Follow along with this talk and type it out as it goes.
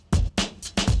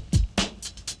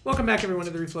Welcome back, everyone,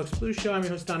 to the Reflex Blues Show. I'm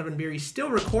your host, Donovan Beery,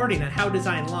 still recording at How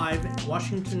Design Live in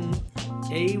Washington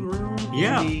A Room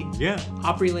in the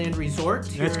Opryland Resort.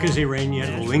 That's because they ran you out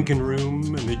of the Lincoln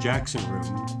Room and the Jackson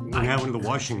Room. We have one in the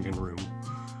Washington Room.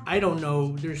 I don't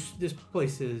know. This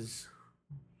place is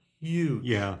huge.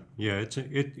 Yeah. It's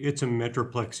a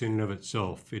metroplex in and of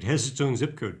itself. It has its own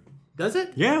zip code. Does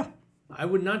it? Yeah. I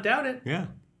would not doubt it. Yeah.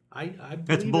 I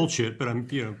That's bullshit, but I'm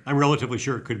relatively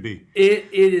sure it could be.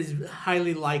 It is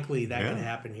highly likely that could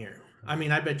happen here. I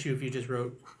mean, I bet you if you just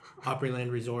wrote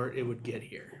Opryland Resort, it would get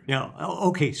here. Now,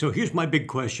 okay, so here's my big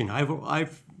question.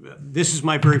 This is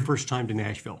my very first time to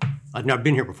Nashville. I've not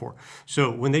been here before.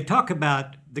 So when they talk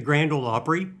about the Grand Ole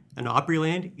Opry and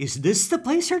Opryland, is this the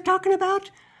place they're talking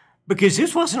about? Because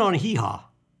this wasn't on Hee Haw.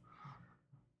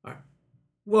 All right.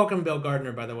 Welcome, Bill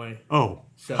Gardner, by the way. Oh,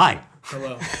 hi.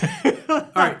 Hello.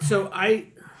 All right, so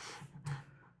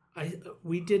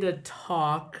we did a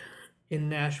talk in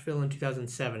Nashville in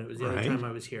 2007. It was the other time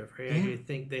I was here. Right? I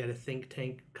think they had a think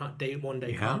tank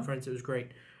one-day conference. It was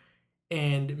great.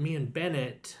 And me and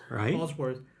Bennett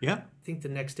Allsworth, I think the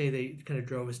next day they kind of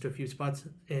drove us to a few spots,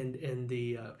 and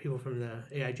the people from the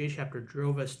AIJ chapter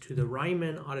drove us to the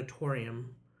Ryman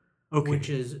Auditorium, which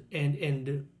is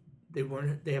and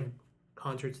they have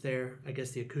concerts there. I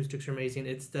guess the acoustics are amazing.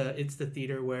 It's the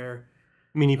theater where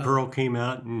Minnie Pearl came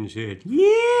out and said,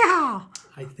 "Yeah."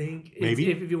 I think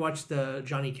maybe if you watch the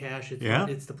Johnny Cash,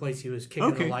 it's the place he was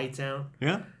kicking the lights out.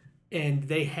 Yeah. And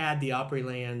they had the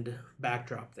Opryland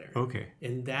backdrop there. Okay.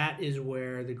 And that is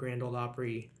where the Grand Ole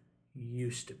Opry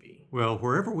used to be. Well,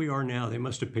 wherever we are now, they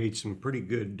must have paid some pretty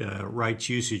good rights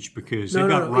usage because they've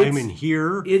got Ryman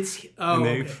here.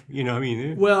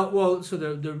 Well, so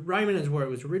the Ryman is where it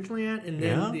was originally at, and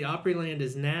then the Opryland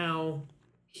is now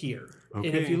here. Okay.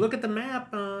 And if you look at the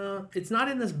map, it's not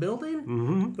in this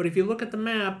building, but if you look at the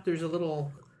map, there's a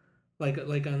little, like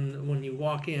on when you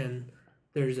walk in,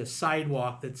 there's a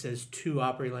sidewalk that says to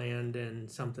Opryland and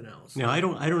something else. Now, I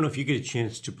don't know if you get a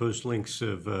chance to post links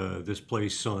of this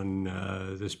place on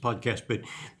this podcast, but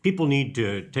people need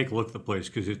to take a look at the place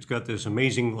because it's got this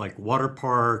amazing water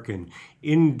park and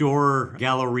indoor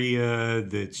galleria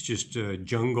that's just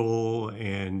jungle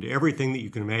and everything that you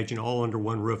can imagine all under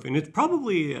one roof. And it's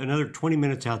probably another 20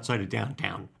 minutes outside of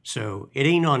downtown. So it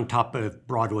ain't on top of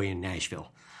Broadway in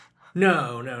Nashville.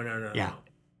 No. Yeah.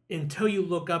 Until you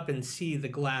look up and see the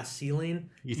glass ceiling,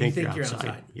 you think you're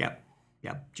outside. Yep,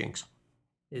 jinx.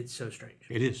 It's so strange.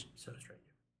 It is. So strange.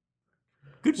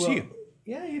 Good to see you.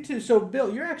 Yeah, you too. So,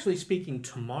 Bill, you're actually speaking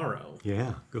tomorrow.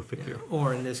 Yeah, go figure.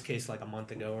 Or in this case, like a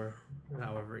month ago or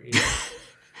however.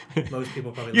 Most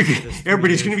people probably listen to this.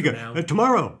 Everybody's going to be good.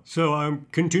 Tomorrow. So I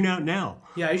can tune out now.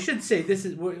 Yeah, I should say this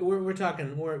is, we're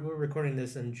recording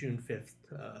this on June 5th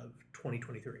of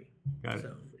 2023. Got it.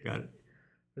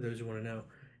 For those who want to know.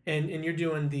 And you're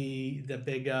doing the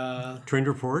big trend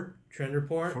report. Trend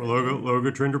report. For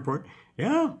logo trend report.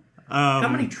 Yeah. How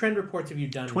many trend reports have you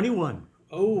done? 21. Now?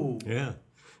 Oh. Yeah.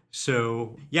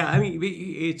 So I mean,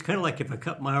 it's kind of like if I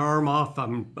cut my arm off,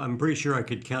 I'm pretty sure I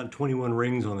could count 21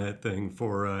 rings on that thing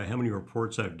for how many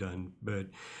reports I've done. But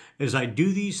as I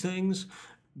do these things,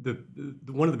 the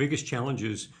one of the biggest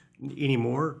challenges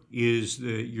anymore is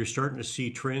that you're starting to see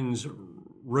trends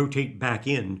rotate back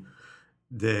in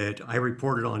that I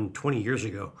reported on 20 years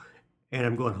ago. And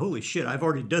I'm going, holy shit, I've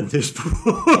already done this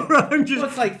before. Well,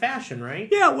 it's like fashion, right?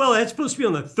 Yeah, well, that's supposed to be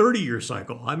on the 30-year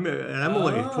cycle. I'm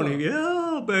only 20.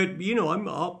 Yeah, but,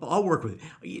 I'll work with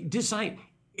it. Design,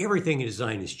 everything in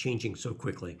design is changing so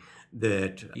quickly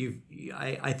that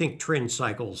I think trend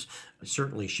cycles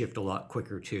certainly shift a lot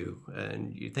quicker too.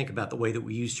 And you think about the way that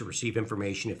we used to receive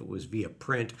information if it was via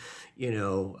print.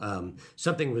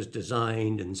 Something was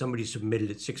designed and somebody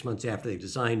submitted it 6 months after they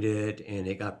designed it, and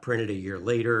it got printed a year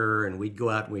later, and we'd go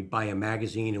out and we'd buy a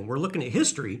magazine, and we're looking at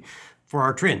history for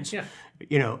our trends. Yeah.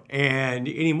 And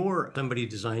anymore, somebody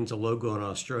designs a logo in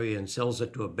Australia and sells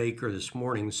it to a baker this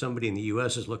morning. Somebody in the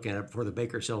U.S. is looking at it before the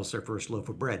baker sells their first loaf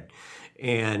of bread.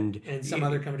 And some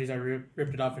other companies are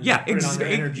ripped it off and put it on their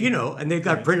energy. And they've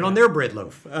got printed on their bread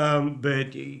loaf.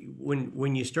 But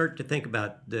when you start to think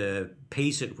about the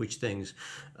pace at which things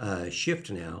shift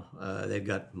now, they've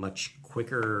got much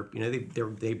quicker.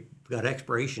 They've got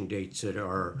expiration dates that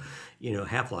are,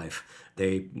 half-life.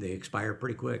 They expire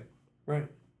pretty quick. Right.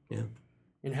 Yeah.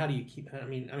 And how do you keep?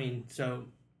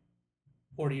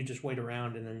 Or do you just wait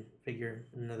around and then figure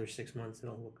in another 6 months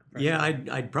it'll look fresh? Yeah,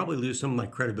 I'd probably lose some of my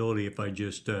credibility if I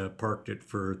just parked it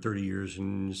for 30 years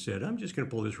and said, I'm just going to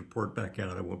pull this report back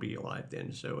out. I won't be alive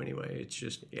then. So anyway, it's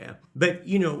just, yeah. But,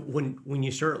 when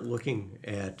you start looking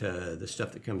at the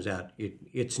stuff that comes out,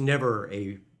 it's never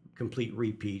a complete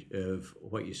repeat of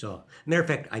what you saw. Matter of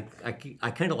fact,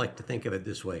 I kind of like to think of it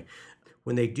this way.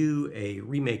 When they do a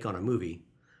remake on a movie,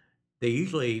 they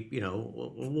usually,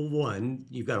 one,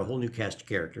 you've got a whole new cast of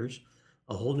characters,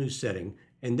 a whole new setting,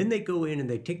 and then they go in and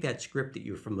they take that script that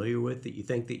you're familiar with, that you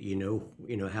think that you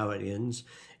know how it ends,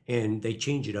 and they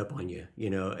change it up on you,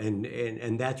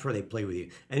 and that's where they play with you.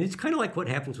 And it's kind of like what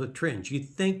happens with trends. You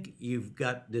think you've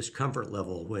got this comfort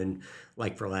level when,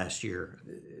 like for last year,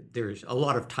 there's a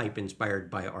lot of type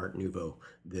inspired by Art Nouveau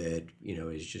that,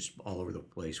 is just all over the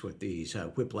place with these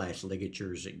whiplash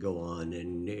ligatures that go on,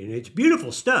 and it's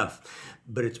beautiful stuff,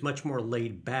 but it's much more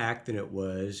laid back than it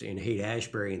was in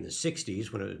Haight-Ashbury in the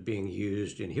 60s when it was being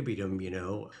used in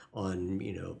hippiedom, on,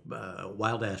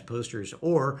 wild-ass posters,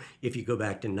 or if you go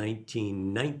back to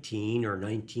 1919 or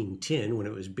 1910 when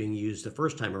it was being used the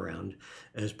first time around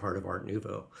as part of Art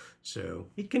Nouveau. So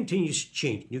it continues to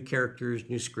change. New characters,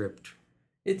 new script.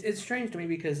 It's strange to me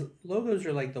because logos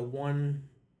are like the one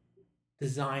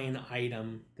design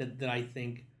item that I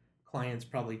think clients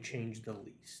probably change the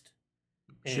least.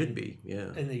 Should be,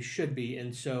 yeah. And they should be.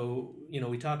 And so,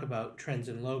 we talk about trends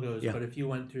in logos, but if you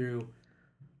went through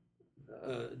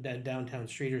that downtown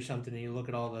street or something and you look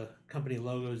at all the company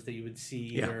logos that you would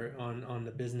see either on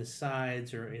the business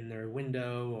sides or in their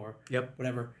window or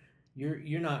whatever,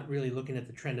 you're not really looking at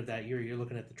the trend of that year. You're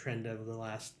looking at the trend of the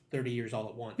last 30 years all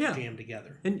at once, jammed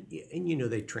together. And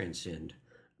they transcend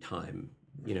time.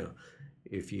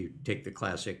 If you take the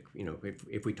classic,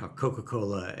 if we talk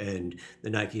Coca-Cola and the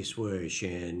Nike swoosh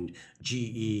and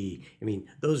GE,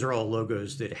 those are all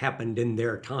logos that happened in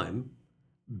their time,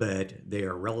 but they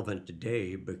are relevant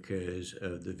today because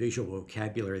of the visual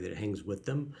vocabulary that hangs with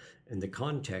them and the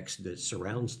context that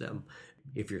surrounds them.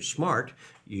 If you're smart,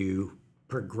 you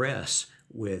progress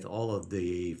with all of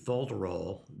the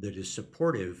folderol that is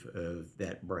supportive of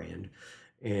that brand,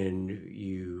 and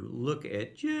you look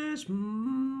at just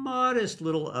modest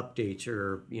little updates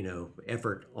or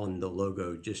effort on the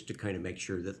logo just to kind of make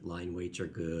sure that line weights are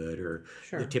good or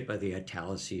the tip of the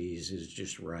italices is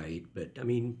just right. But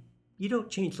you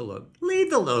don't change the logo. Leave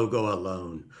the logo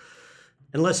alone,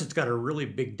 unless it's got a really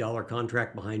big dollar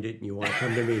contract behind it and you want to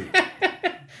come to me.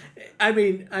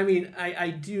 I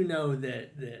do know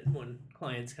that when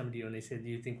clients come to you and they say, "Do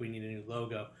you think we need a new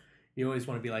logo?" You always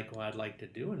want to be like, "Well, I'd like to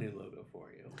do a new logo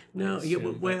for you." No,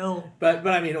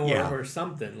 or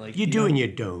something like you do and you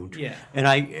don't. Yeah.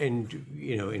 And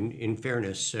in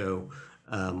fairness, so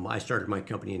I started my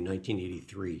company in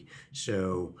 1983.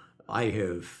 So I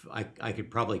could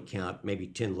probably count maybe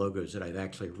 10 logos that I've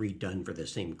actually redone for the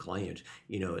same client,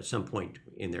 at some point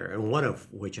in there. And one of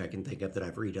which I can think of that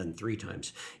I've redone 3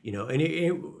 times, and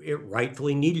it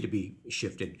rightfully needed to be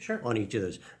shifted on each of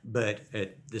those. But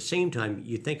at the same time,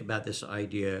 you think about this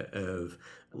idea of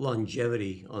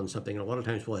longevity on something. And a lot of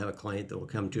times we'll have a client that will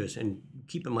come to us, and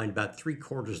keep in mind about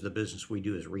 3/4 of the business we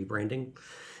do is rebranding.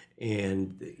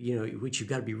 And which you've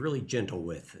got to be really gentle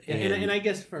with. And I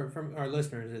guess from our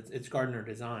listeners, it's Gardner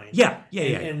Design. Yeah.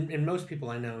 And most people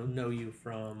I know you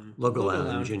from Logo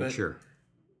Lounge, and sure.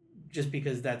 Just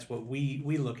because that's what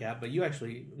we look at, but you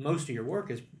actually, most of your work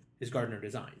is Gardner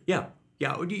Design. Yeah.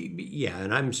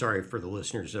 And I'm sorry for the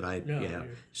listeners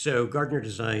that So Gardner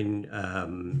Design,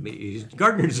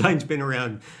 Gardner Design's been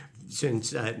around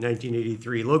since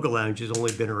 1983. Logo Lounge has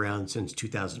only been around since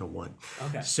 2001.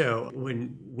 Okay. So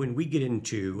when we get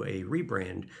into a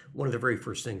rebrand, one of the very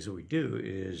first things that we do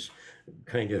is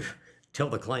kind of tell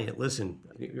the client, listen,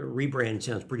 rebrand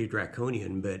sounds pretty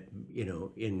draconian, but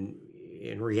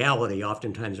in reality,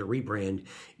 oftentimes a rebrand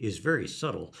is very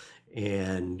subtle.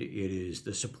 And it is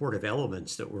the supportive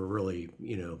elements that we're really,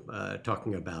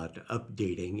 talking about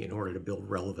updating in order to build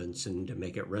relevance and to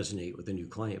make it resonate with the new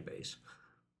client base.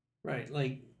 Right,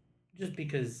 like just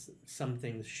because some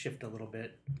things shift a little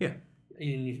bit. Yeah.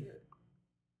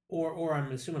 Or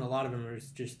I'm assuming a lot of them are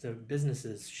just the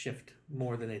businesses shift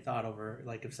more than they thought over.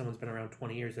 Like if someone's been around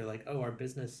 20 years, they're like, oh, our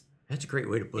business. That's a great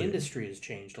way to put industry has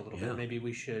changed a little bit. Maybe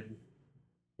we should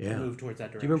move towards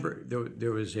that direction. Do you remember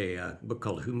there was a book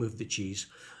called Who Moved the Cheese?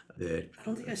 I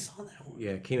don't think I saw that one.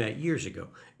 Yeah, it came out years ago.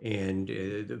 And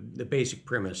the basic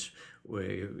premise,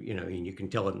 and you can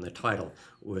tell it in the title,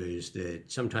 was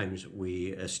that sometimes we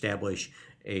establish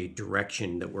a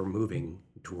direction that we're moving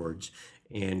towards,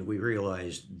 and we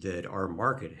realize that our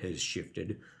market has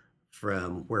shifted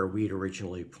from where we'd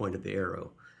originally pointed the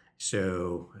arrow.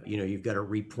 So, you've got to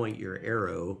repoint your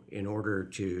arrow in order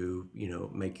to,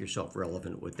 make yourself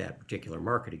relevant with that particular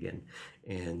market again.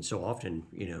 And so often,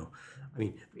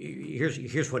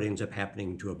 here's what ends up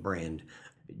happening to a brand,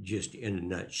 just in a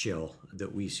nutshell,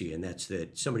 that we see. And that's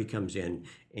that somebody comes in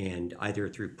And either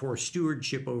through poor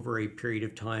stewardship over a period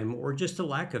of time or just a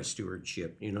lack of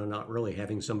stewardship, not really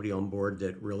having somebody on board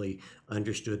that really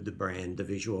understood the brand, the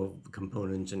visual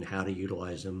components, and how to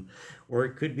utilize them. Or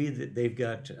it could be that they've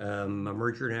got a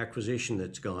merger and acquisition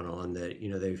that's gone on, that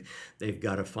they've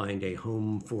got to find a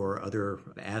home for other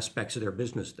aspects of their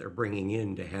business they're bringing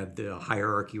in to have the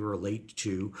hierarchy relate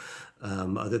to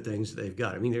other things that they've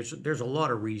got. I mean, there's a lot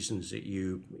of reasons that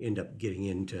you end up getting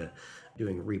into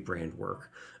doing rebrand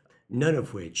work, none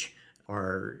of which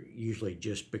are usually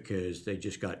just because they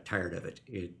just got tired of it.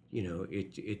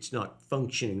 It's not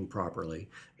functioning properly.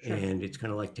 Sure. And it's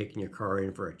kind of like taking your car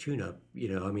in for a tune-up.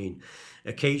 I mean,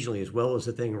 occasionally, as well as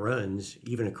the thing runs,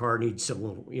 even a car needs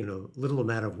some little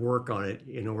amount of work on it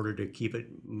in order to keep it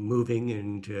moving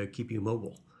and to keep you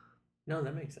mobile. No,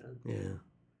 that makes sense. Yeah.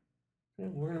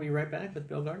 We're going to be right back with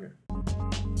Bill Gardner.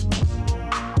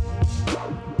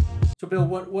 So, Bill,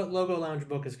 what Logo Lounge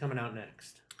book is coming out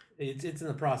next? It's in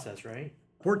the process, right?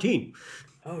 14.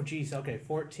 Oh, geez. Okay,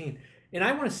 14. And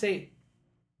I want to say,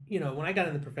 when I got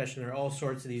in the profession, there are all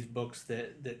sorts of these books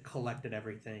that collected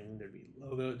everything.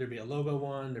 There'd be a logo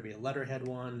one, there'd be a letterhead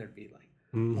one, there'd be like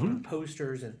one of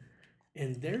posters,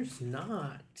 and there's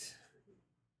not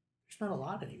a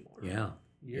lot anymore. Yeah.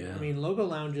 I mean, Logo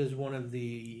Lounge is one of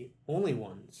the only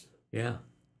ones. Yeah.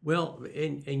 Well,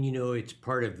 and it's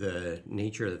part of the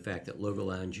nature of the fact that Logo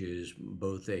Lounge is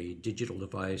both a digital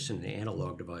device and an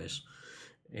analog device.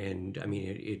 And I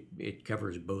mean, it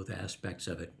covers both aspects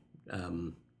of it.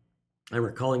 I'm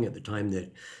recalling at the time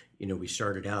that, we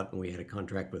started out and we had a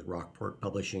contract with Rockport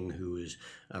Publishing, who was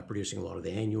producing a lot of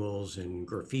the annuals, and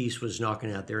Grafise was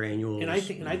knocking out their annuals. And I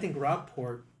think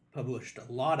Rockport published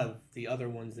a lot of the other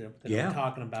ones that I'm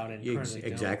talking about and currently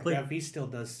exactly. Grafise still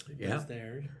does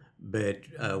theirs. But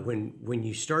when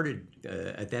you started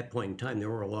at that point in time,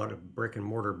 there were a lot of brick and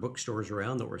mortar bookstores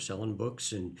around that were selling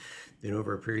books, and then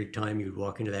over a period of time, you'd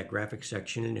walk into that graphic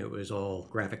section, and it was all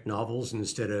graphic novels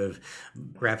instead of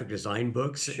graphic design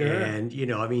books. Sure. And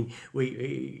I mean,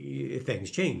 things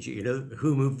change.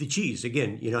 Who moved the cheese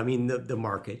again? I mean, the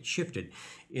market shifted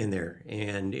in there,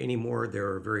 and anymore there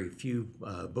are very few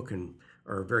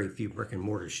very few brick and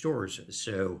mortar stores.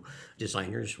 So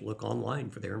designers look online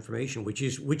for their information, which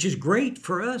is great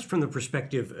for us from the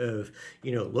perspective of,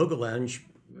 Logo Lounge,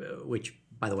 which,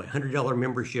 by the way, $100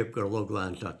 membership, go to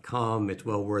logolounge.com. It's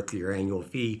well worth your annual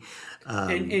fee.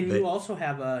 And you also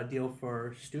have a deal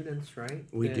for students, right?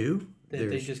 We do.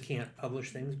 They just can't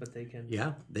publish things, but they can.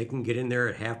 Yeah, they can get in there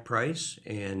at half price,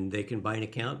 and they can buy an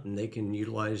account, and they can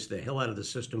utilize the hell out of the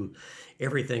system,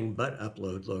 everything but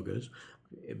upload logos.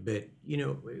 But,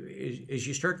 as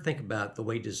you start to think about the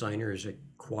way designers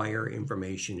acquire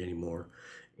information anymore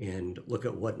and look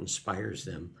at what inspires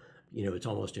them, it's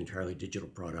almost entirely digital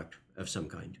product of some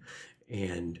kind.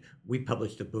 And we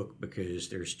published a book because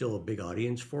there's still a big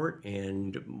audience for it.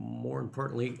 And more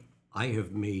importantly, I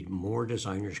have made more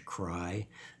designers cry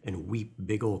and weep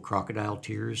big old crocodile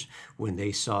tears when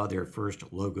they saw their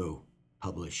first logo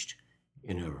published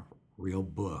in a real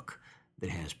book that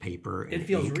has paper and it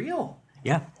feels ink. Real.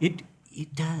 Yeah, it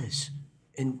does,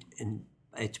 and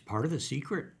it's part of the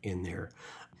secret in there,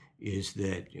 is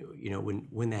that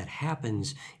when that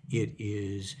happens, it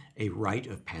is a rite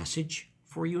of passage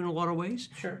for you in a lot of ways.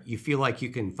 Sure. You feel like you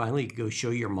can finally go show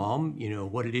your mom,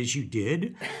 what it is you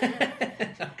did.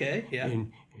 Okay. Yeah.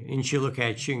 And she'll look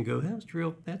at you and go, "That's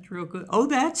real good. Oh,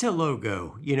 that's a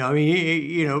logo." I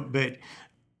mean, but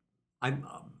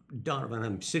Donovan,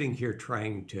 I'm sitting here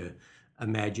trying to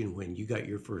imagine when you got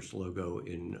your first logo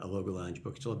in a Logo Lounge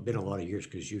book. It's been a lot of years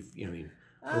because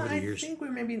over the years. I think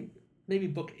we're maybe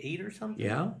book 8 or something.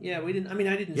 Yeah? Yeah, we didn't. I mean,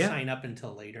 I didn't sign up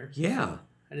until later. Yeah. So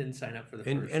I didn't sign up for the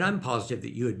first. And I'm positive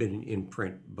that you had been in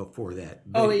print before that.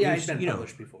 But I'd been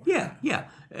published before. Yeah, yeah.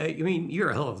 I mean, you're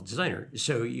a hell of a designer,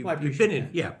 so you've been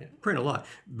in print a lot.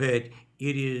 But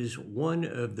it is one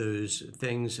of those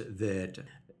things that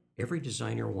every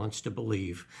designer wants to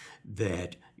believe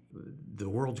that the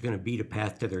world's going to beat a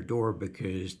path to their door,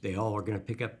 because they all are going to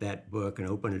pick up that book and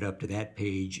open it up to that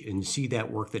page and see that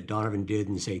work that Donovan did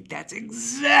and say, "That's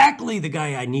exactly the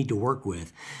guy I need to work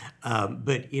with."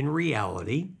 But in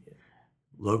reality,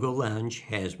 Logo Lounge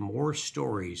has more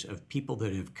stories of people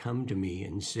that have come to me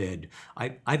and said,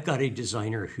 I've got a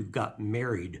designer who got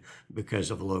married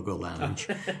because of Logo Lounge.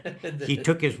 He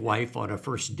took his wife on a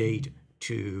first date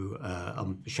to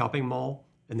a shopping mall,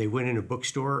 and they went in a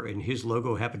bookstore, and his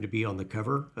logo happened to be on the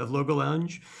cover of Logo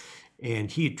Lounge.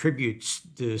 And he attributes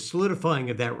the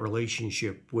solidifying of that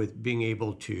relationship with being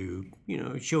able to,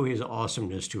 show his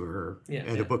awesomeness to her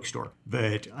at a bookstore.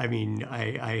 But I mean,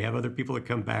 I have other people that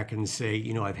come back and say,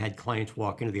 I've had clients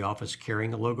walk into the office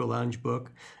carrying a Logo Lounge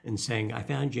book and saying, I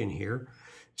found you in here.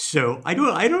 So I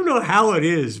don't know how it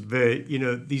is, but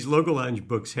these Logo Lounge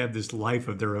books have this life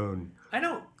of their own.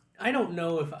 I don't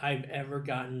know if I've ever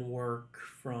gotten work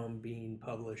from being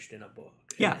published in a book.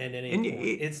 Yeah, at any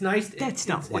point. It's nice. That's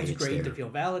not why it's great there. to feel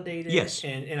validated. Yes,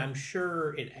 and I'm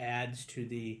sure it adds to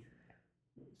the.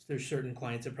 There's certain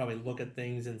clients that probably look at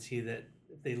things and see that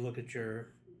if they look at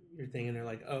your thing and they're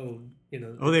like,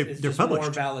 it's they're just published.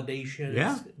 more validation.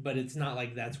 Yeah, but it's not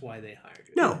like that's why they hired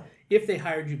you. No, if they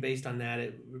hired you based on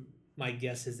that, my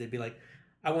guess is they'd be like,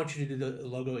 I want you to do the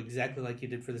logo exactly like you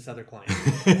did for this other client.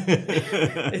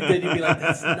 And then you'd be like,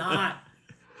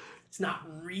 it's not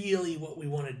really what we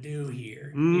want to do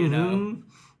here, I'm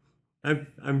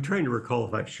trying to recall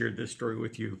if I've shared this story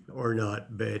with you or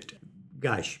not, but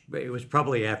gosh, it was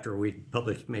probably after we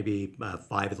published maybe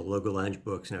 5 of the Logo Lounge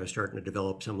books, and I was starting to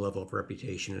develop some level of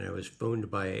reputation, and I was phoned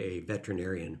by a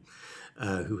veterinarian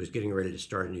who was getting ready to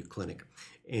start a new clinic,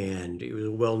 and it was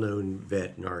a well-known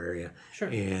vet in our area. Sure.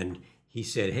 And he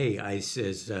said, hey, he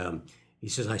says,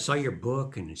 I saw your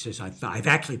book, and he says, I've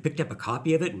actually picked up a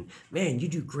copy of it, and man, you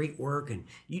do great work, and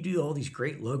you do all these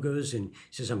great logos, and he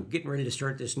says, I'm getting ready to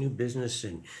start this new business,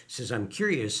 and says, I'm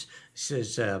curious,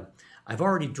 says, I've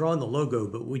already drawn the logo,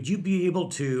 but would you be able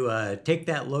to take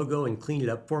that logo and clean it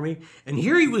up for me? And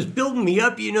here he was building me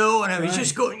up, and I was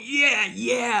just going,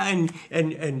 yeah, and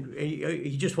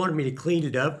he just wanted me to clean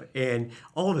it up, and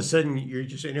all of a sudden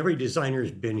and every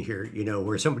designer's been here,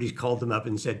 where somebody's called them up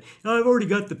and said, I've already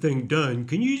got the thing done.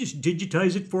 Can you just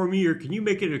digitize it for me, or can you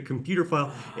make it a computer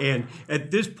file? And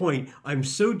at this point, I'm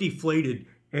so deflated,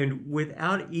 and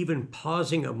without even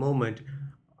pausing a moment,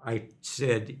 I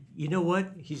said, you know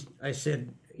what? I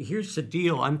said, here's the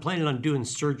deal. I'm planning on doing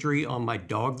surgery on my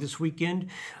dog this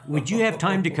weekend. Would you have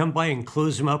time to come by and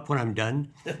close him up when I'm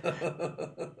done?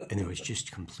 And there was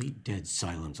just complete dead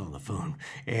silence on the phone.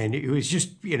 And it was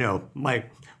just,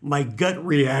 my gut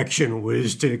reaction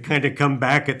was to kind of come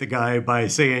back at the guy by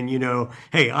saying,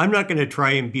 hey, I'm not going to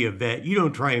try and be a vet. You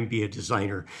don't try and be a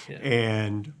designer. Yeah.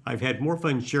 And I've had more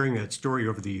fun sharing that story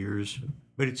over the years,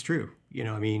 but it's true.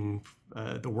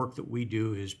 The work that we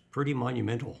do is pretty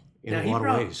monumental in a lot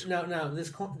of ways. Now,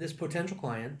 this potential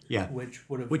client, which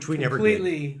would have we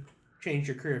completely changed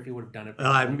your career if you would have done it.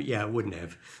 It wouldn't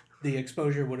have. The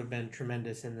exposure would have been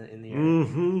tremendous in the area.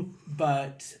 Mm-hmm.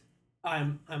 But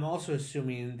I'm also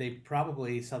assuming they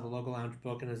probably saw the Logo Lounge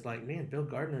book and is like, man, Bill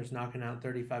Gardner's knocking out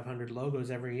 3,500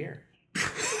 logos every year.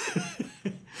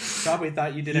 Probably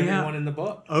thought you did everyone in the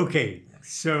book. Okay.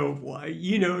 So,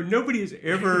 nobody has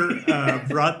ever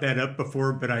brought that up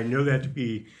before, but I know that to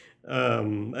be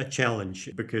a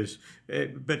challenge because,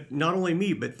 but not only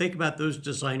me, but think about those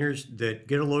designers that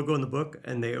get a logo in the book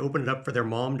and they open it up for their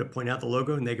mom to point out the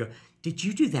logo and they go, did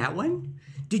you do that one?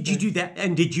 Did you do that?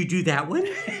 And did you do that one?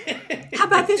 How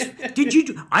about this?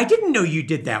 I didn't know you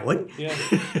did that one. Yeah.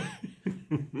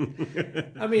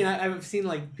 I mean, I've seen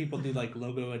people do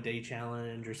logo a day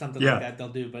challenge or something like that. They'll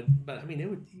do, but I mean, it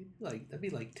would that'd be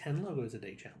 10 logos a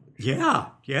day challenge.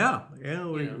 Yeah.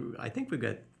 I think we've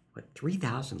got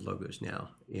 3,000 logos now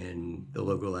in the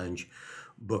Logo Lounge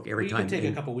book every time. You can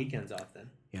take a couple weekends off then.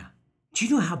 Yeah. Do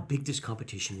you know how big this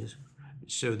competition is?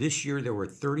 So this year there were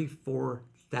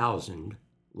 34,000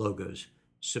 logos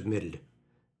submitted.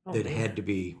 That had to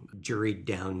be juried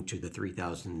down to the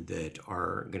 3,000 that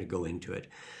are going to go into it.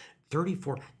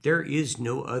 34. There is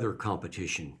no other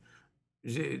competition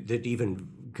that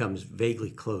even comes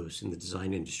vaguely close in the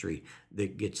design industry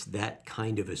that gets that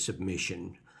kind of a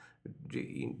submission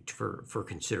for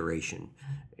consideration.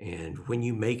 And when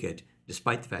you make it,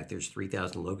 despite the fact there's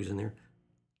 3,000 logos in there,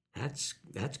 that's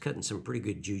cutting some pretty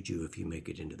good juju if you make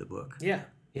it into the book. Yeah,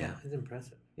 it's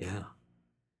impressive. Yeah.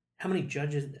 How many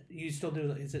judges you still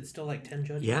do? Is it still 10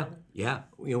 judges? Yeah.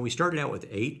 We started out with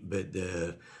 8, but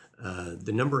the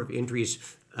number of entries.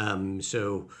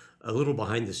 So a little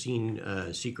behind the scene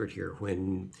secret here: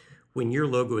 when your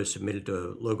logo is submitted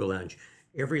to Logo Lounge,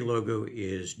 every logo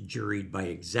is juried by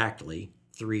exactly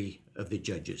 3 of the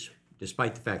judges,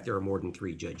 despite the fact there are more than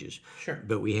 3 judges. Sure.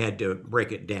 But we had to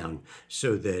break it down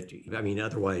so that,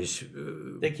 otherwise...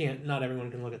 they can't, not everyone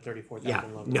can look at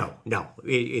 34,000 logos. No.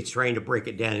 It's trying to break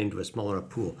it down into a small enough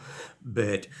pool.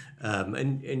 But,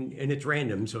 and it's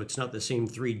random, so it's not the same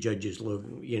 3 judges,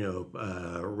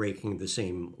 raking the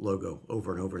same logo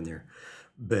over and over in there.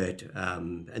 But,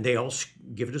 and they all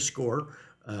give it a score.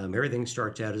 Everything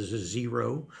starts out as a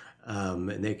 0.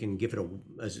 and they can give it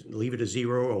leave it a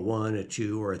 0, a 1, a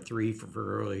 2, or a 3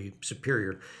 for really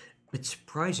superior. But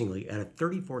surprisingly, out of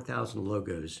 34,000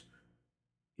 logos,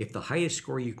 if the highest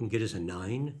score you can get is a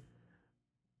 9,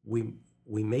 we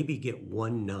maybe get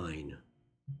 1 9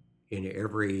 in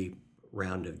every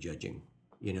round of judging.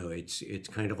 It's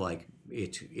kind of like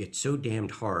it's so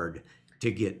damned hard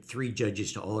to get 3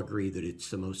 judges to all agree that it's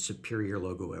the most superior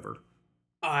logo ever.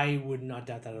 I would not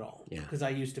doubt that at all. Yeah. Because I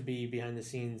used to be behind the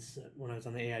scenes when I was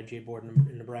on the AIJ board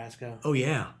in Nebraska. Oh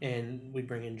yeah. And we'd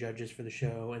bring in judges for the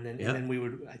show, and then we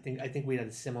would. I think we had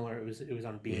a similar. It was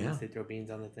on beans. Yeah. They'd throw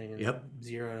beans on the thing. And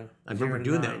 0. I remember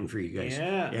doing that one for you guys.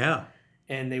 Yeah. Yeah.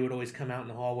 And they would always come out in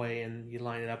the hallway, and you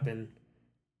line it up, and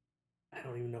I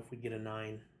don't even know if we'd get a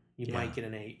 9. You might get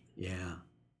an 8. Yeah. Isn't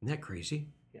that crazy?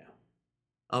 Yeah.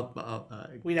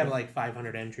 We'd have like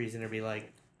 500 entries, and there'd be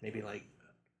maybe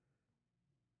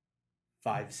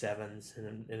 5 7s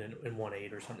and 1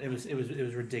 8 or something. It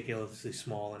was ridiculously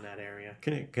small in that area.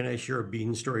 Can I share a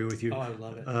bean story with you? Oh, I would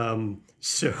love it.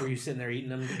 So were you sitting there eating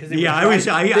them? Because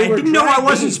I didn't know I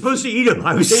wasn't supposed to eat them.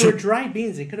 They were dry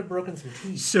beans. They could have broken some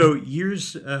teeth. So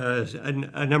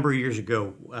a number of years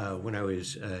ago, when I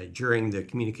was during the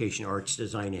Communication Arts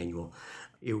Design Annual.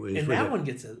 And that one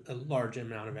gets a large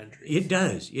amount of entries. It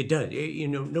does.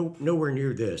 Nowhere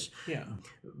near this. Yeah.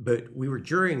 But we were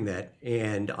during that,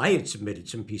 and I had submitted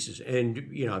some pieces.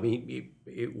 And,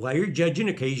 while you're judging,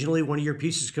 occasionally one of your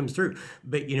pieces comes through.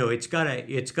 But, it's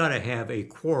gotta have a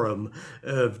quorum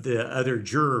of the other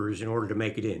jurors in order to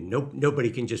make it in.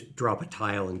 Nobody can just drop a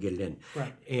tile and get it in.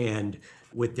 Right. And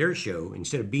with their show,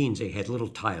 instead of beans, they had little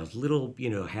tiles, little,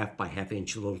 1/2 by 1/2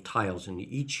 inch little tiles, and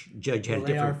each judge had a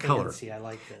different color. Fancy. I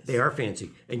like this. They are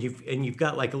fancy, and you've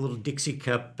got like a little Dixie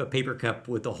cup, a paper cup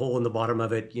with a hole in the bottom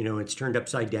of it. It's turned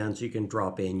upside down so you can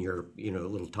drop in your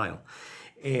little tile.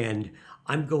 And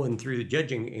I'm going through the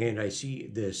judging, and I see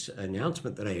this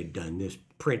announcement that I had done, this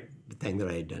print thing that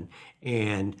I had done,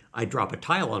 and I drop a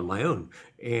tile on my own,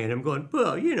 and I'm going,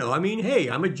 well, hey,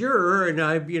 I'm a juror, and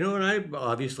I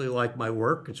obviously like my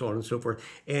work, and so on and so forth.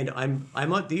 And I'm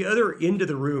at the other end of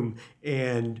the room,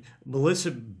 and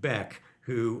Melissa Beck,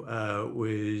 who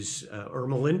or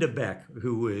Melinda Beck,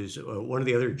 who was one of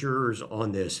the other jurors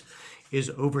on this,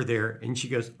 is over there, and she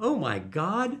goes, oh my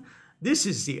God, this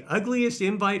is the ugliest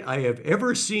invite I have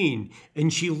ever seen.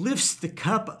 And she lifts the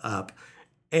cup up,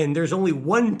 and there's only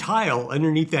one tile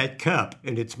underneath that cup,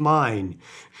 and it's mine.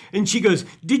 And she goes,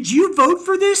 did you vote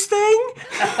for this thing?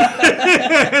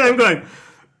 And I'm going,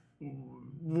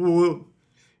 well,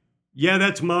 yeah,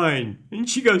 that's mine. And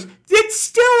she goes, it's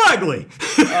still ugly.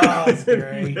 Oh, that's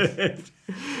great.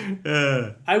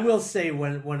 I will say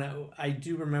when I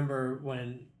do remember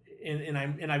when,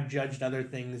 and I've judged other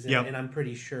things, and I'm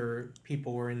pretty sure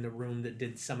people were in the room that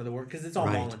did some of the work, because it's all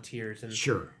volunteers. And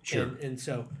sure. And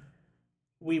so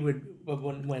we would, but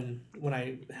when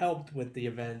I helped with the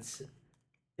events,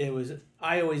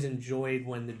 I always enjoyed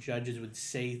when the judges would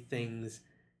say things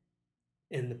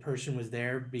and the person was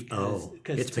there, because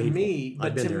to me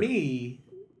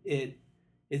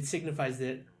it signifies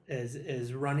that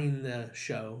as running the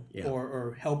show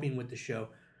or helping with the show,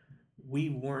 we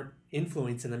weren't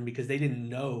influencing them because they didn't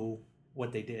know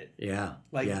what they did. Yeah.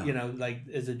 Like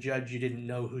as a judge, you didn't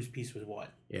know whose piece was what.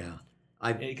 Yeah.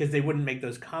 Because they wouldn't make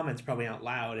those comments probably out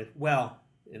loud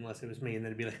unless it was me, and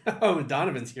then it'd be like, oh,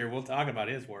 Donovan's here, we'll talk about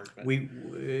his work. But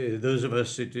those of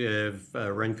us that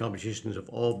have run competitions have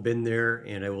all been there,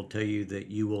 and I will tell you that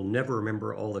you will never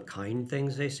remember all the kind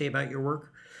things they say about your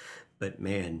work, but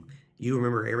man, you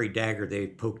remember every dagger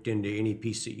they've poked into any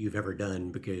piece that you've ever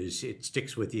done, because it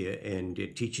sticks with you and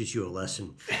it teaches you a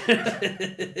lesson.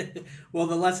 Well,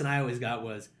 the lesson I always got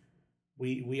was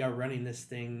we are running this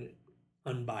thing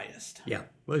unbiased. Yeah,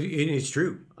 well, it's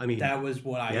true. I mean, that was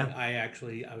what I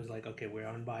was like, okay, we're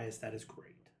unbiased. That is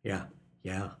great. Yeah.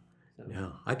 So. Yeah,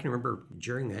 I can remember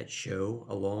during that show,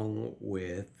 along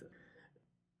with,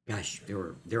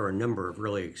 there were a number of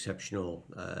really exceptional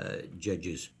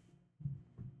judges.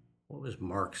 What was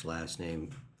Mark's last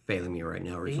name? Failing me right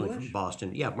now. Originally from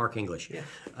Boston. Yeah, Mark English.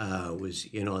 Yeah. Was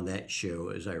in on that show,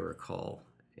 as I recall,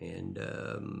 and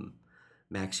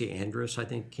Maxie Andrus, I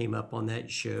think, came up on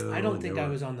that show. I don't think I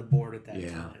was on the board at that time.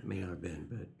 Yeah, may not have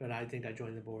been, but I think I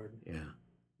joined the board. Yeah.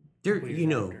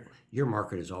 Your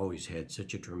market has always had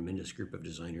such a tremendous group of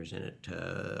designers in it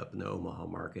up in the Omaha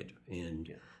market,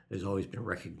 and has always been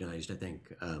recognized, I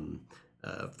think,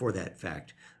 for that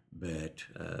fact. But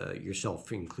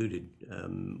yourself included,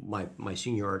 my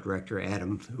senior art director,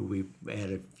 Adam, who we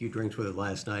had a few drinks with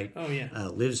last night,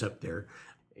 lives up there.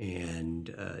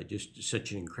 And just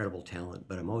such an incredible talent,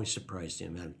 but I'm always surprised at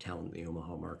the amount of talent in the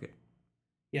Omaha market.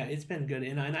 Yeah, it's been good,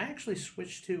 and I actually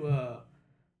switched to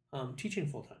teaching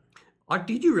full time.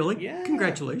 Did you really? Yeah.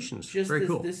 Congratulations. Just Very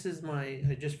cool. This is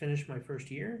I just finished my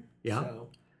first year. Yeah. So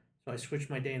I switched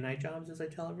my day and night jobs, as I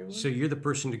tell everyone. So you're the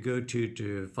person to go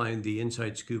to find the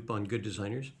inside scoop on good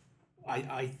designers?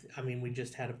 I mean, we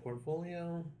just had a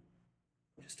portfolio.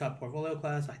 Just taught portfolio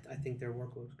class. I think their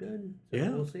work looks good. So yeah.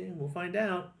 We'll see. We'll find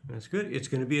out. That's good. It's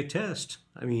going to be a test.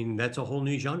 I mean, that's a whole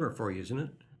new genre for you, isn't it?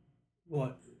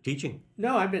 What? Teaching.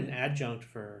 No, I've been adjunct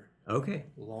for a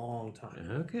long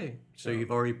time. Okay. So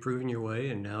you've already proven your way,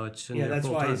 and now it's in that's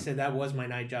full why time. I said that was my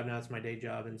night job. Now it's my day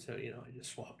job, and so I just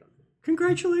swapped them.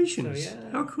 Congratulations. So,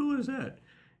 yeah. How cool is that?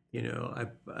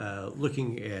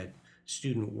 Looking at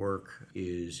student work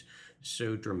is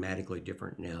so dramatically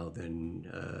different now than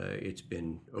it's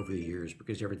been over the years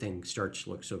because everything starts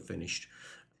to look so finished.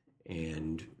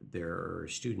 And there are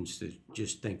students that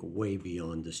just think way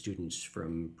beyond the students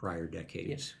from prior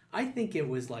decades. Yeah. I think it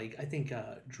was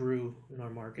Drew in our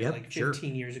market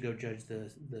 15 years ago judged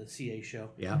the CA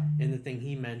show. Yeah. And the thing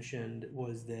he mentioned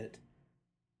was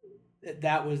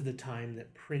that was the time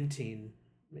that printing,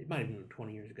 it might have been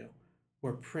 20 years ago,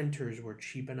 where printers were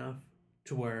cheap enough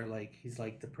to where he's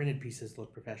like the printed pieces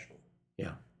look professional.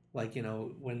 Yeah.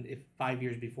 If 5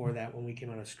 years before that, when we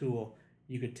came out of school,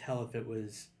 you could tell if it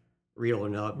was real or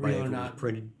not, real or not. It was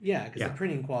printed. Yeah, because the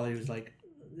printing quality was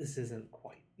this isn't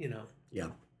quite, Yeah.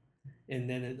 And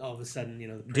then all of a sudden,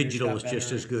 the digital is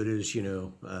just as good as a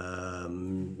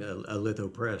litho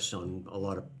press on a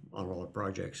lot of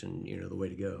projects, and the way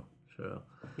to go. So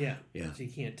yeah. So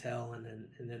you can't tell, and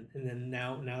then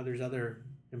now there's other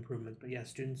improvements, but yeah,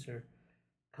 students are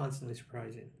constantly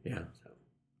surprising. Yeah. So,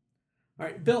 all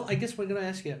right, Bill, I guess we're gonna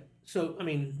ask you. So, I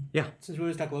mean, since we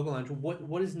always talk local launch,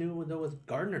 what is new though with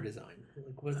Gardner design?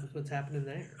 What's happening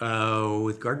there?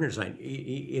 With Gardner design,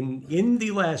 in the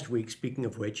last week. Speaking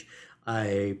of which,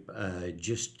 I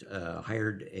just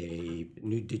hired a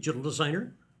new digital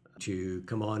designer to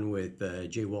come on with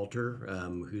Jay Walter,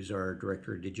 who's our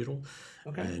director of digital.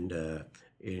 Okay. And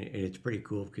it's pretty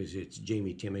cool because it's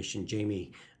Jamie Timish, and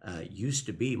Jamie used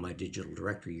to be my digital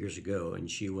director years ago, and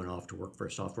she went off to work for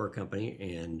a software company,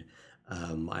 and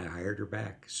I hired her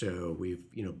back. So we've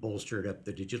bolstered up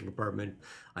the digital department.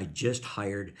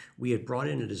 We had brought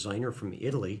in a designer from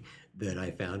Italy that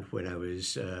I found when I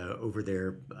was over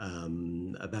there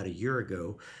about a year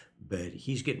ago, but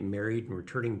he's getting married and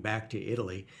returning back to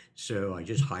Italy. So I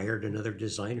just hired another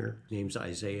designer. His name's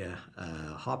Isaiah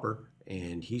Hopper,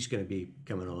 and he's going to be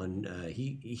coming on.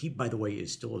 He, by the way,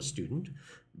 is still a student,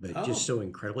 but just so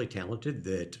incredibly talented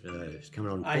that he's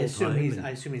coming on full time.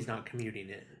 I assume he's not commuting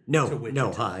it. No.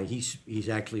 He's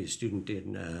actually a student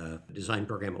in a design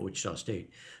program at Wichita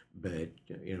State, but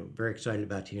very excited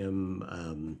about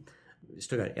him.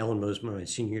 Still got Ellen Mosman, my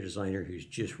senior designer, who's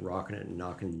just rocking it and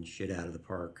knocking shit out of the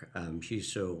park.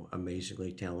 She's so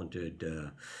amazingly talented.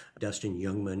 Dustin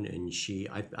Youngman, and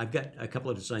I've got a couple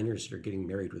of designers that are getting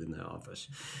married within the office.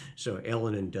 So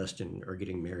Ellen and Dustin are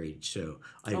getting married. So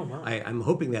I'm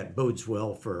hoping that bodes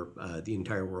well for the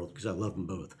entire world because I love them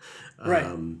both. Right.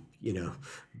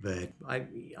 But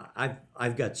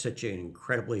I've got such an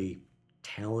incredibly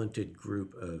talented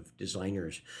group of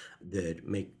designers that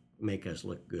make us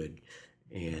look good.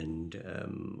 And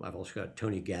I've also got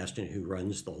Tony Gaston, who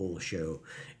runs the whole show,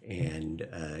 and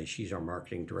she's our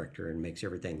marketing director and makes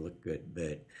everything look good.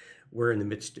 But we're in the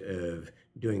midst of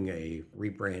doing a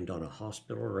rebrand on a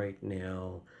hospital right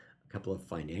now, a couple of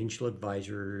financial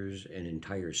advisors, an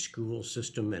entire school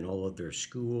system and all of their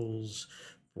schools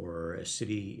for a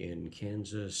city in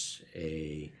Kansas.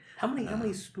 How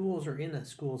many schools are in a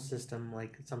school system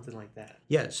like something like that?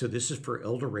 Yeah, so this is for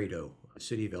El Dorado, the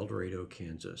city of El Dorado,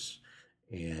 Kansas.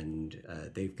 And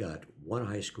they've got one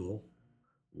high school,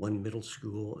 one middle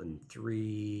school, and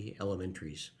 3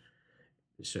 elementaries.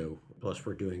 So, plus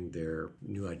we're doing their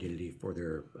new identity for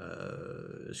their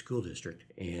school district.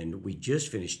 And we just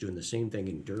finished doing the same thing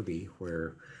in Derby,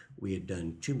 where we had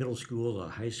done 2 middle schools, a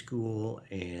high school,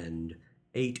 and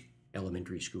 8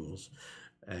 elementary schools.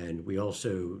 And we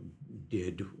also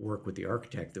did work with the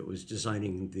architect that was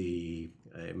designing the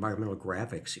environmental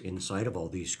graphics inside of all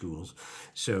these schools.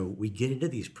 So we get into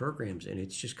these programs, and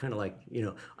it's just kind of like,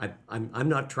 I'm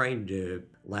not trying to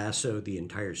lasso the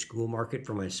entire school market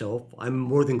for myself. I'm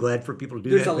more than glad for people to do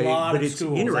There's that. There's a lot of it's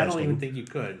schools. Interesting. I don't even think you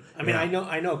could. I mean, I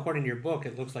know. According to your book,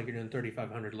 it looks like you're doing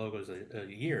 3,500 logos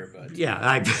a year, but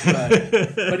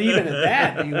but even at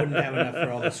that, you wouldn't have enough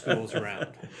for all the schools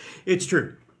around. It's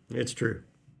true.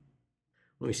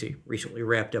 Let me see, recently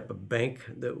wrapped up a bank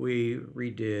that we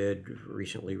redid,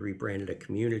 recently rebranded a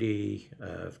community.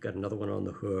 I've got another one on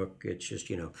the hook. It's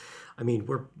just,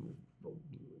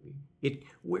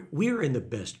 we're in the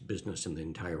best business in the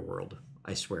entire world,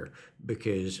 I swear,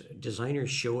 because designers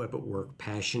show up at work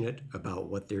passionate about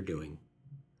what they're doing.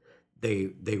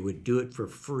 They would do it for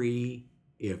free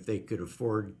if they could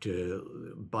afford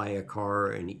to buy a car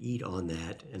and eat on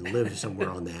that and live somewhere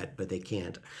on that, but they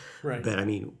can't. Right. But I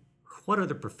mean, what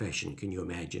other profession can you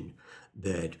imagine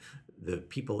that the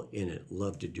people in it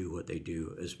love to do what they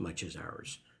do as much as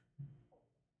ours?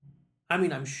 I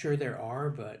mean, I'm sure there are,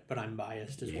 but I'm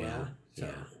biased as well. So.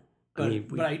 Yeah.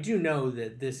 But I do know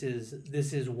that this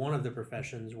is one of the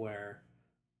professions where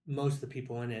most of the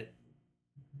people in it,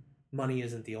 money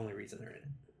isn't the only reason they're in it.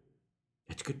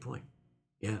 That's a good point.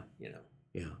 Yeah.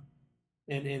 Yeah.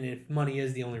 And if money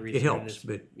is the only reason it helps,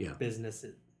 but business,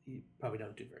 you probably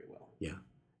don't do very well. Yeah.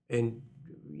 And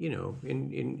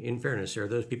in fairness, there are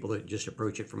those people that just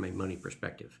approach it from a money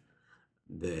perspective,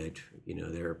 that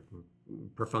they're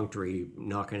perfunctory,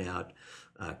 knocking out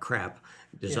crap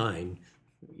design,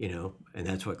 and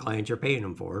that's what clients are paying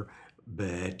them for.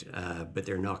 But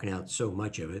they're knocking out so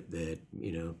much of it that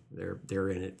they're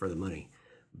in it for the money.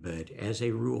 But as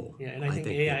a rule, and I think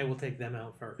AI will take them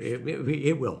out first. It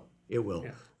will.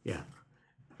 Yeah.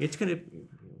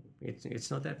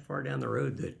 It's not that far down the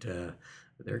road that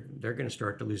they're going to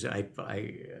start to lose it. I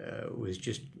was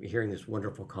just hearing this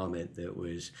wonderful comment that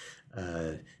was,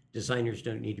 designers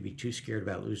don't need to be too scared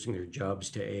about losing their jobs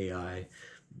to AI,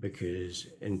 because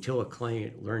until a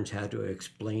client learns how to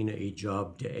explain a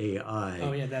job to AI.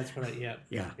 Oh yeah, that's what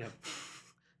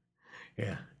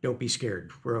Yeah. Don't be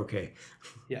scared. We're okay.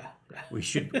 Yeah. we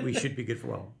should be good for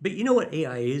a while. But you know what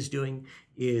AI is doing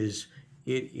is,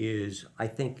 it is, I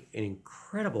think, an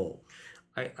incredible.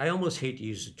 I almost hate to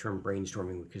use the term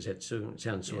brainstorming because that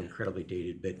sounds so incredibly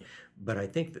dated, but I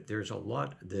think that there's a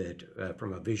lot that,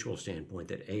 from a visual standpoint,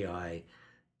 that AI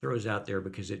throws out there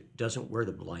because it doesn't wear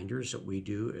the blinders that we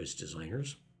do as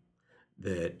designers.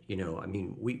 That,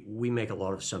 we make a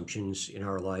lot of assumptions in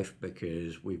our life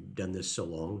because we've done this so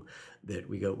long that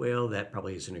we go, well, that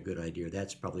probably isn't a good idea.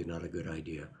 That's probably not a good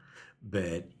idea.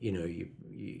 But,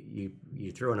 you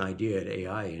throw an idea at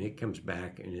AI and it comes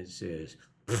back and it says,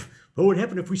 what would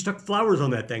happen if we stuck flowers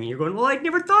on that thing? And you're going, well, I'd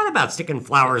never thought about sticking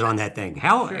flowers on that thing.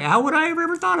 How would I have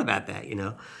ever thought about that,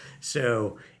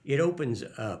 So it opens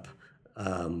up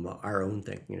our own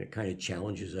thinking, and it kind of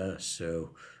challenges us.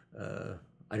 So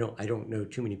I don't know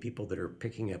too many people that are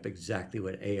picking up exactly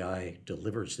what AI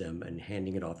delivers them and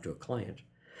handing it off to a client.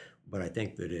 But I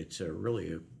think that it's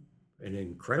really an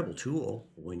incredible tool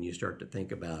when you start to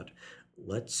think about,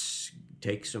 let's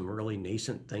take some really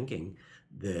nascent thinking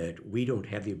that we don't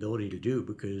have the ability to do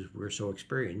because we're so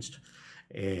experienced,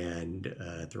 and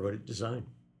throw it at design.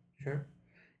 Sure.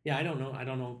 Yeah, I don't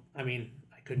know. I mean,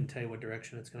 I couldn't tell you what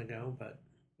direction it's going to go, but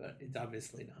it's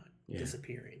obviously not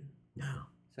disappearing. No.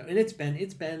 So, and it's been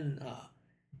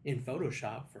in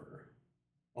Photoshop for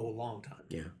a long time.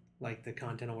 Yeah. Like the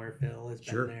content aware fill has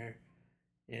been there,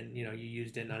 and you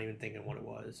used it not even thinking what it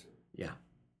was. Yeah.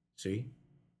 See,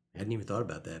 I hadn't even thought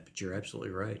about that, but you're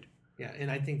absolutely right. Yeah,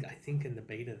 and I think in the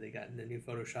beta they got in the new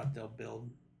Photoshop, they'll build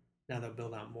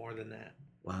out more than that.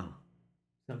 Wow.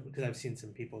 Because I've seen some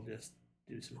people just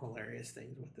do some hilarious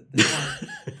things with it that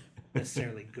aren't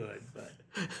necessarily good, but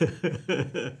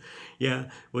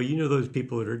yeah. Well, those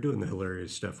people that are doing the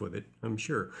hilarious stuff with it, I'm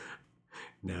sure.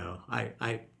 No,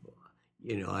 I've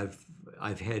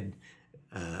had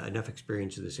enough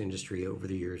experience in this industry over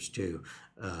the years too.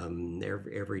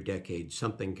 Every decade,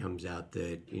 something comes out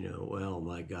that, well,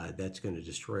 my God, that's going to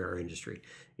destroy our industry.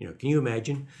 Can you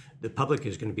imagine? The public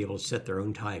is going to be able to set their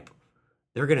own type.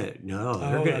 They're gonna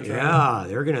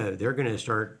they're gonna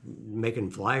start making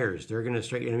flyers. They're gonna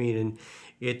start. And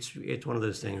it's one of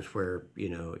those things where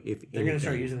if they're gonna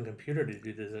start using the computer to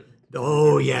do this.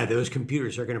 Oh yeah, those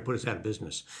computers are gonna put us out of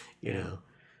business.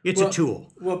 It's a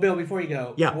tool. Well, Bill, before you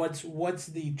go, yeah. What's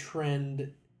the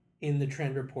trend in the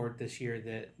trend report this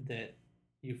year that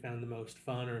you found the most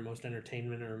fun or most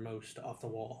entertainment or most off the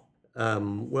wall?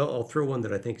 Well, I'll throw one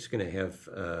that I think is going to have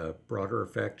a broader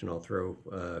effect, and I'll throw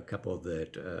a couple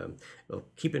that.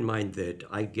 Keep in mind that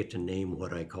I get to name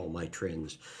what I call my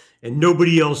trends, and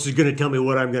nobody else is going to tell me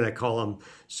what I'm going to call them.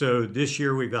 So this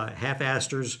year we've got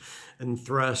half-asters and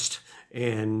thrust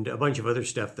and a bunch of other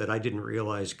stuff that I didn't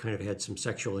realize kind of had some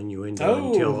sexual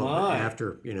innuendo until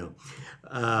after.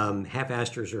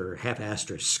 Half-asters are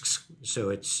half-asterisks,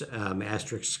 so it's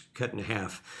asterisks cut in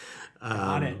half,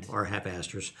 or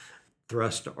half-asters.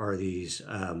 thrust are these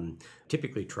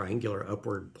typically triangular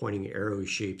upward pointing arrow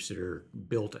shapes that are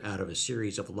built out of a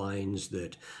series of lines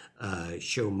that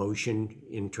show motion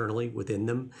internally within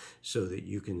them so that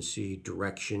you can see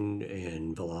direction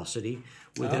and velocity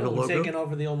within a logo. Taking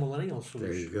over the old millennial swoosh.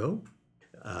 There you go.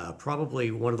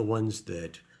 Probably one of the ones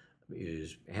that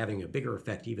is having a bigger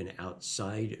effect even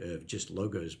outside of just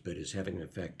logos, but is having an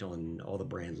effect on all the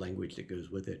brand language that goes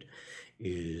with it,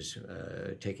 is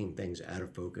taking things out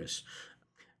of focus.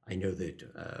 I know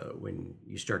that when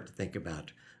you start to think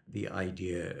about the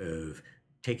idea of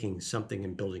taking something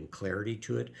and building clarity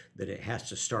to it, that it has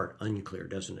to start unclear,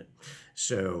 doesn't it?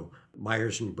 So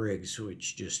Myers-Briggs,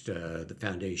 which just the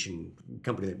foundation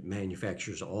company that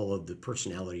manufactures all of the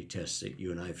personality tests that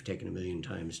you and I have taken a million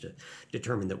times to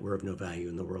determine that we're of no value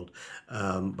in the world.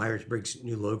 Myers-Briggs'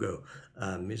 new logo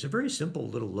is a very simple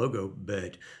little logo,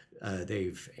 but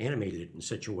they've animated it in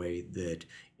such a way that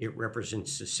it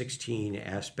represents the 16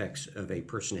 aspects of a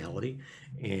personality,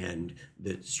 and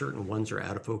that certain ones are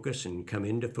out of focus and come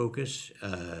into focus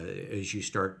as you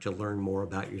start to learn more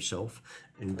about yourself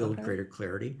and build greater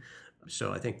clarity.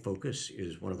 So I think focus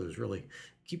is one of those really,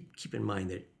 keep in mind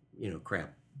that,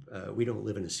 we don't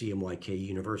live in a CMYK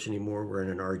universe anymore. We're in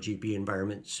an RGB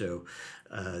environment. So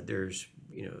there's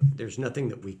nothing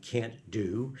that we can't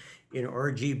do in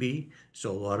RGB.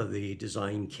 So a lot of the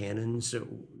design canons that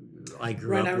I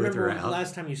grew up with are out. The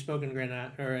last time you spoke in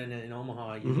in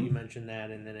Omaha, you mentioned that,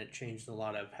 and then it changed a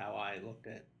lot of how I looked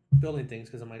at building things,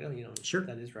 because I'm like, sure,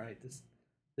 that is right.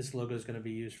 This logo is going to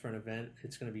be used for an event.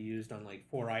 It's going to be used on like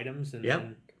 4 items, and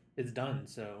then it's done.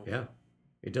 So yeah.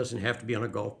 It doesn't have to be on a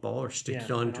golf ball or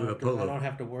stitched onto a polo. I don't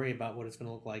have to worry about what it's going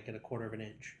to look like at 1/4 of an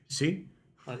inch. See?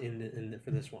 For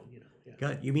this one, Yeah.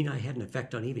 God, you mean I had an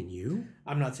effect on even you?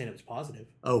 I'm not saying it was positive.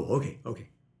 Oh, okay.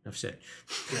 Enough said.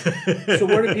 Yeah. So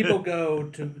where do people go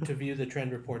to view the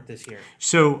trend report this year?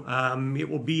 So it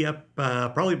will be up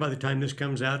probably by the time this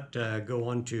comes out. Go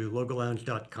on to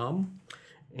logolounge.com.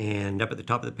 And up at the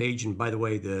top of the page, and by the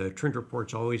way, the trend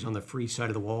report's always on the free side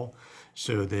of the wall,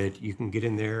 so that you can get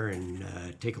in there and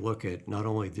take a look at not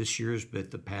only this year's,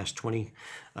 but the past 20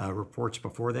 reports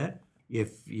before that.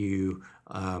 If you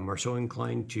are so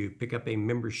inclined to pick up a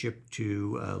membership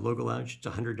to Logo Lounge, it's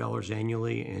 $100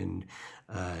 annually, and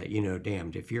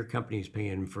damned, if your company's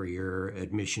paying for your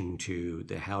admission to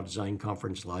the How Design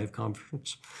Conference live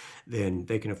conference, then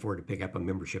they can afford to pick up a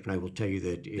membership. And I will tell you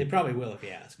that they probably will if you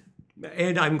ask.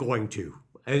 And I'm going to.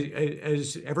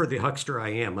 As ever the huckster I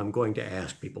am, I'm going to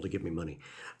ask people to give me money.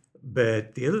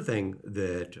 But the other thing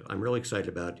that I'm really excited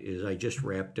about is I just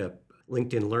wrapped up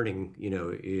LinkedIn Learning,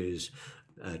 is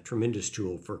a tremendous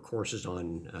tool for courses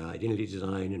on identity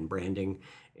design and branding.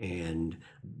 And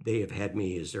they have had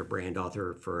me as their brand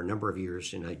author for a number of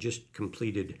years. And I just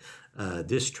completed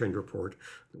this trend report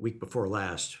the week before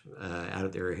last out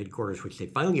of their headquarters, which they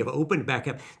finally have opened back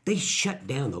up. They shut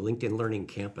down the LinkedIn Learning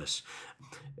campus,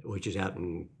 which is out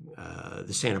in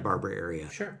the Santa Barbara area,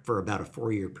 for about a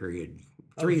 4-year period,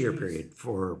 3-year period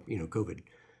for COVID.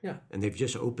 Yeah. And they've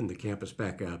just opened the campus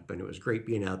back up, and it was great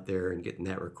being out there and getting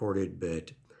that recorded.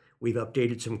 But we've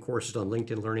updated some courses on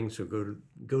LinkedIn Learning, so go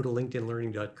to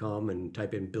linkedinlearning.com and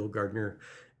type in Bill Gardner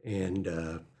and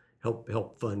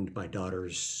help fund my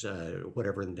daughter's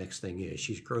whatever the next thing is.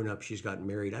 She's grown up, she's gotten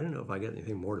married. I don't know if I got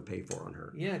anything more to pay for on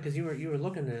her. Yeah, because you were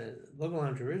looking to Logo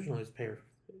Lounge originally was to pay her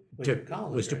way through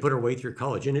college. Was to put her way through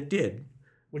college, and it did.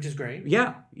 Which is great.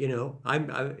 Yeah,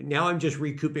 I'm just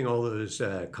recouping all those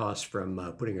costs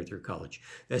from putting her through college.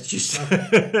 That's just,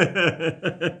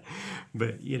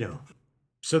 but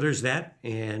so there's that,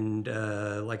 and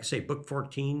like I say, book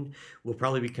 14 will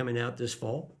probably be coming out this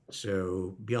fall.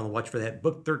 So be on the watch for that.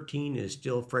 Book 13 is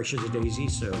still fresh as a daisy,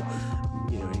 so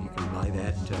you can buy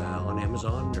that on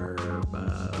Amazon or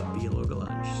via Logo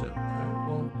Lounge. So,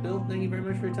 well, Bill, thank you very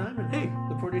much for your time, and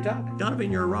look forward to your talk. Donovan,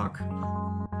 you're a rock.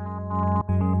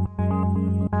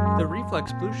 The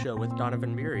Reflex Blues Show with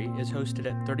Donovan Beery is hosted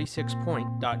at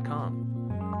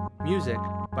 36point.com. Music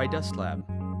by Dust Lab.